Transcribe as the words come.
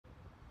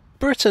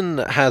Britain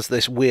has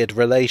this weird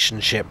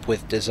relationship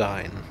with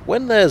design.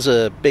 When there's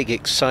a big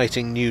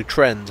exciting new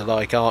trend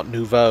like Art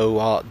Nouveau,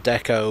 Art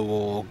Deco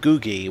or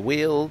Googie,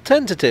 we'll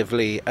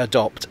tentatively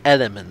adopt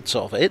elements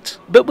of it,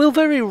 but we'll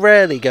very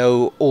rarely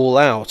go all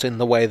out in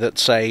the way that,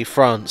 say,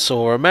 France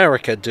or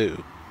America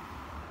do.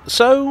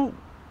 So,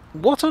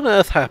 what on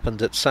earth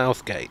happened at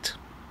Southgate?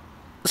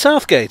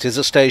 Southgate is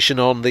a station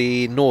on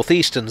the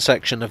northeastern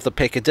section of the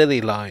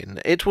Piccadilly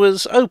line. It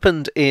was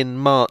opened in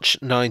March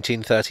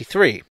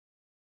 1933.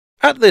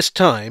 At this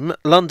time,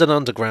 London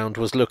Underground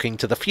was looking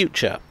to the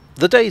future.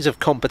 The days of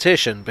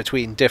competition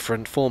between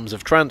different forms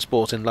of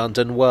transport in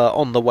London were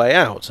on the way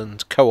out,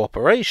 and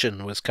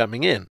cooperation was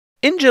coming in.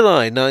 In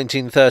July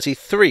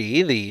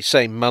 1933, the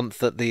same month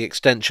that the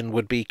extension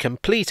would be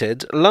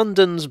completed,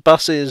 London's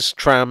buses,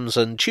 trams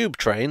and tube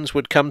trains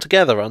would come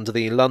together under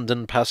the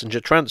London Passenger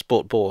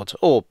Transport Board,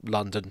 or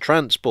London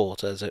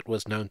Transport as it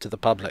was known to the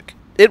public.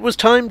 It was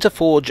time to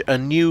forge a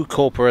new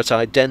corporate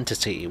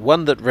identity,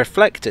 one that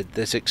reflected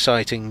this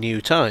exciting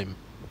new time.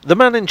 The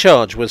man in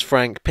charge was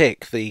Frank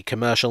Pick, the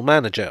commercial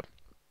manager.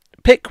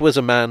 Pick was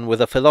a man with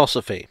a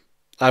philosophy.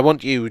 I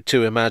want you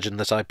to imagine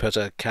that I put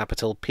a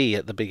capital P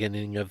at the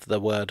beginning of the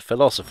word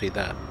philosophy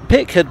there.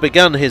 Pick had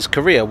begun his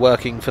career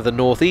working for the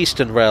North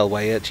Eastern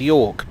Railway at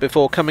York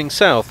before coming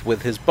south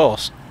with his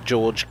boss,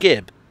 George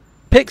Gibb.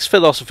 Pick's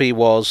philosophy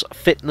was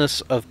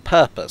fitness of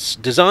purpose.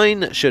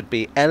 Design should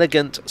be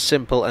elegant,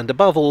 simple and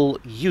above all,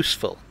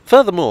 useful.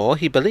 Furthermore,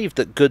 he believed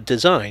that good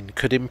design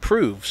could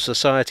improve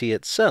society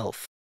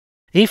itself.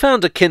 He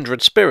found a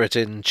kindred spirit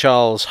in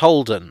Charles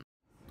Holden.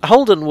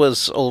 Holden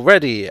was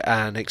already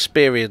an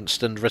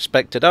experienced and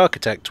respected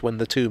architect when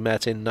the two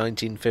met in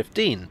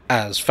 1915,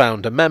 as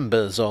founder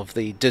members of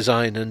the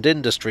Design and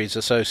Industries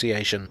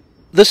Association.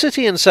 The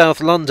City and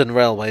South London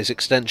Railway's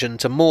extension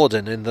to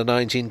Morden in the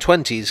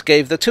 1920s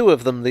gave the two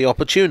of them the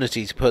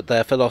opportunity to put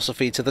their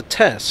philosophy to the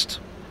test.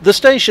 The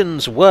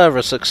stations were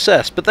a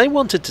success, but they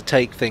wanted to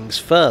take things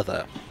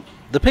further.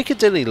 The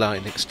Piccadilly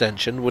line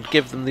extension would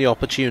give them the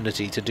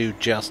opportunity to do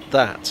just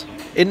that.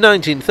 In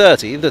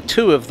 1930, the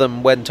two of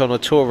them went on a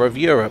tour of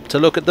Europe to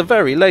look at the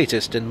very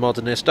latest in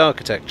modernist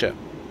architecture.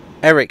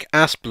 Eric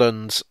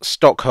Asplund's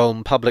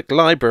Stockholm Public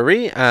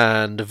Library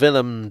and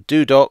Willem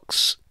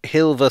Dudok's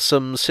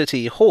Hilversum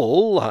City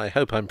Hall, I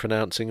hope I'm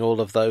pronouncing all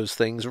of those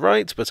things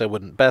right, but I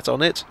wouldn't bet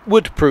on it,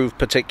 would prove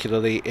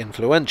particularly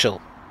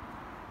influential.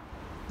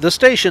 The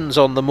stations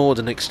on the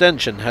Morden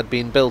extension had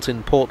been built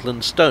in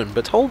Portland stone,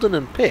 but Holden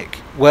and Pick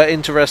were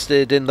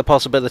interested in the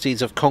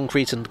possibilities of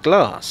concrete and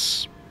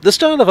glass. The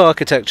style of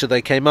architecture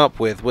they came up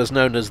with was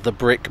known as the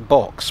brick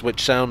box,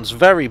 which sounds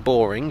very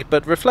boring,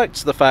 but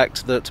reflects the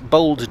fact that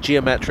bold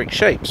geometric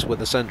shapes were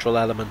the central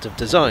element of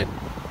design.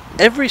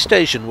 Every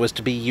station was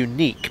to be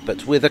unique,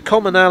 but with a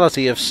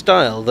commonality of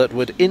style that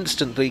would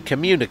instantly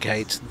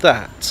communicate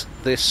that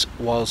this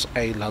was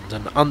a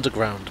London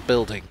Underground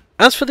building.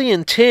 As for the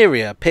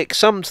interior, Pick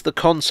summed the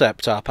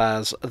concept up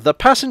as, "The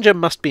passenger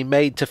must be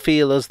made to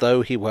feel as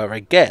though he were a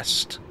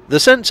guest. The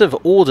sense of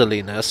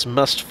orderliness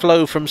must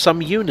flow from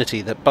some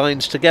unity that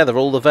binds together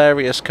all the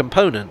various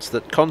components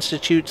that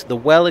constitute the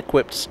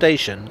well-equipped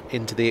station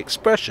into the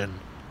expression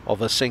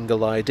of a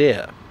single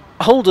idea."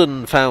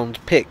 Holden found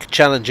Pick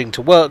challenging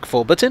to work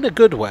for, but in a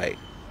good way.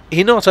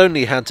 He not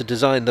only had to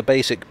design the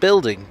basic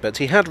building, but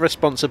he had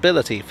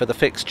responsibility for the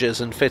fixtures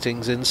and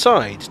fittings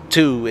inside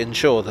to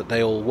ensure that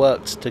they all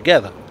worked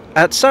together.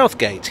 At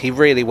Southgate, he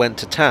really went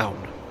to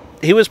town.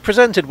 He was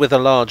presented with a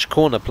large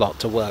corner plot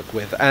to work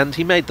with, and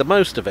he made the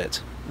most of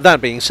it.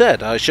 That being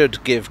said, I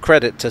should give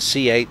credit to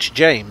C.H.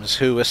 James,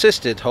 who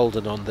assisted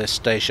Holden on this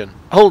station.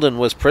 Holden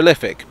was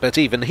prolific, but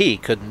even he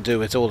couldn't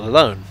do it all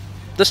alone.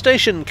 The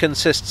station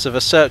consists of a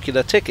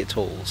circular ticket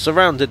hall,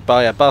 surrounded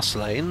by a bus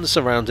lane,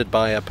 surrounded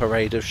by a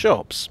parade of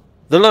shops.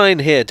 The line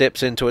here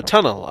dips into a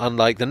tunnel,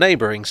 unlike the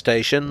neighbouring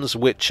stations,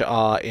 which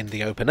are in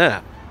the open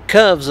air.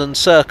 Curves and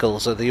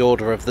circles are the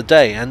order of the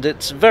day, and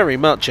it's very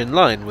much in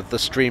line with the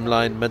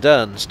streamlined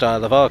modern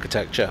style of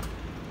architecture.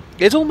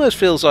 It almost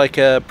feels like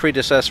a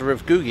predecessor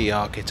of Googie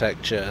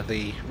architecture,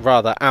 the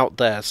rather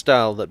out-there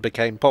style that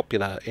became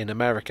popular in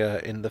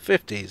America in the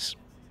 50s.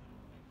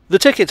 The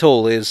ticket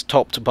hall is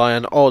topped by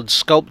an odd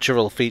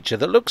sculptural feature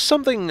that looks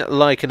something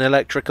like an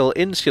electrical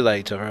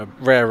insulator, a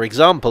rare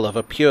example of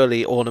a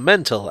purely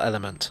ornamental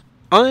element.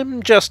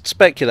 I'm just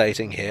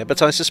speculating here,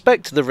 but I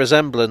suspect the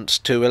resemblance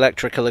to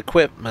electrical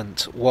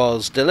equipment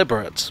was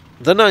deliberate.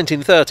 The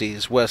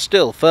 1930s were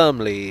still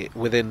firmly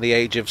within the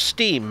age of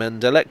steam,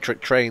 and electric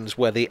trains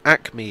were the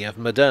acme of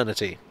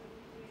modernity.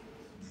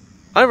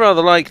 I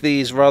rather like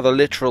these rather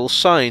literal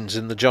signs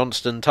in the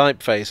Johnston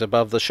typeface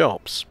above the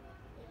shops.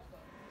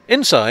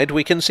 Inside,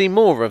 we can see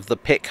more of the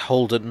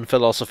Pick-Holden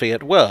philosophy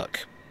at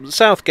work.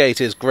 Southgate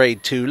is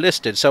Grade 2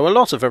 listed, so a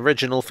lot of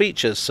original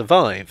features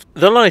survive.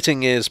 The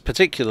lighting is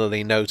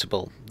particularly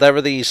notable. There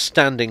are these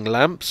standing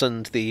lamps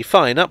and the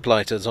fine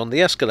uplighters on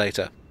the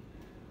escalator.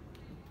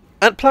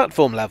 At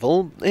platform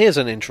level, here's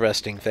an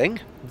interesting thing.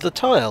 The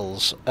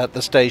tiles at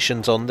the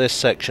stations on this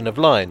section of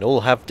line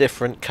all have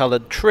different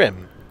coloured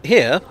trim.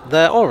 Here,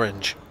 they're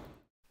orange.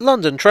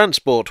 London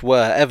Transport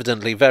were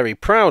evidently very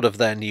proud of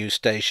their new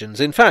stations.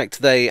 In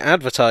fact, they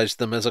advertised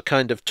them as a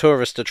kind of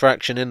tourist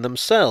attraction in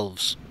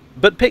themselves.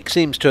 But Pick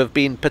seems to have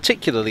been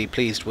particularly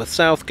pleased with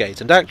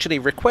Southgate and actually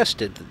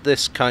requested that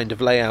this kind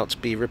of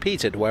layout be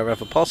repeated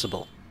wherever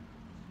possible.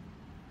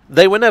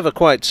 They were never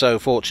quite so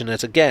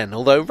fortunate again,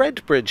 although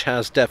Redbridge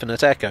has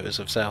definite echoes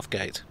of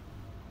Southgate.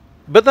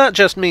 But that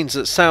just means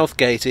that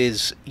Southgate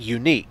is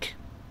unique.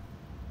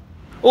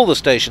 All the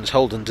stations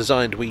Holden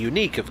designed were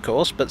unique, of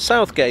course, but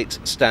Southgate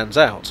stands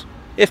out.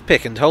 If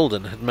Pick and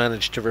Holden had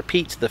managed to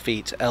repeat the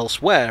feat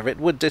elsewhere, it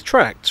would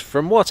detract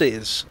from what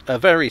is a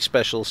very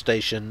special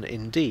station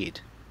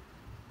indeed.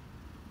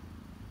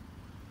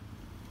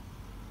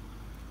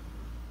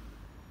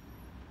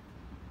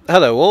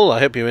 Hello all, I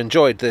hope you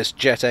enjoyed this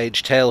Jet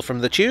Age tale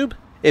from the tube.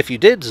 If you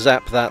did,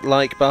 zap that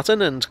like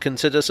button and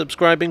consider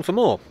subscribing for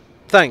more.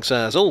 Thanks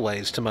as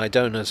always to my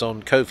donors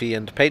on Ko-fi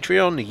and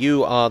Patreon.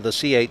 You are the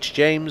C.H.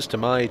 James to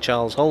my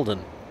Charles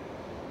Holden.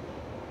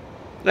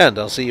 And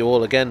I'll see you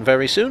all again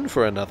very soon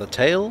for another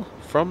tale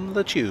from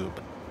the tube.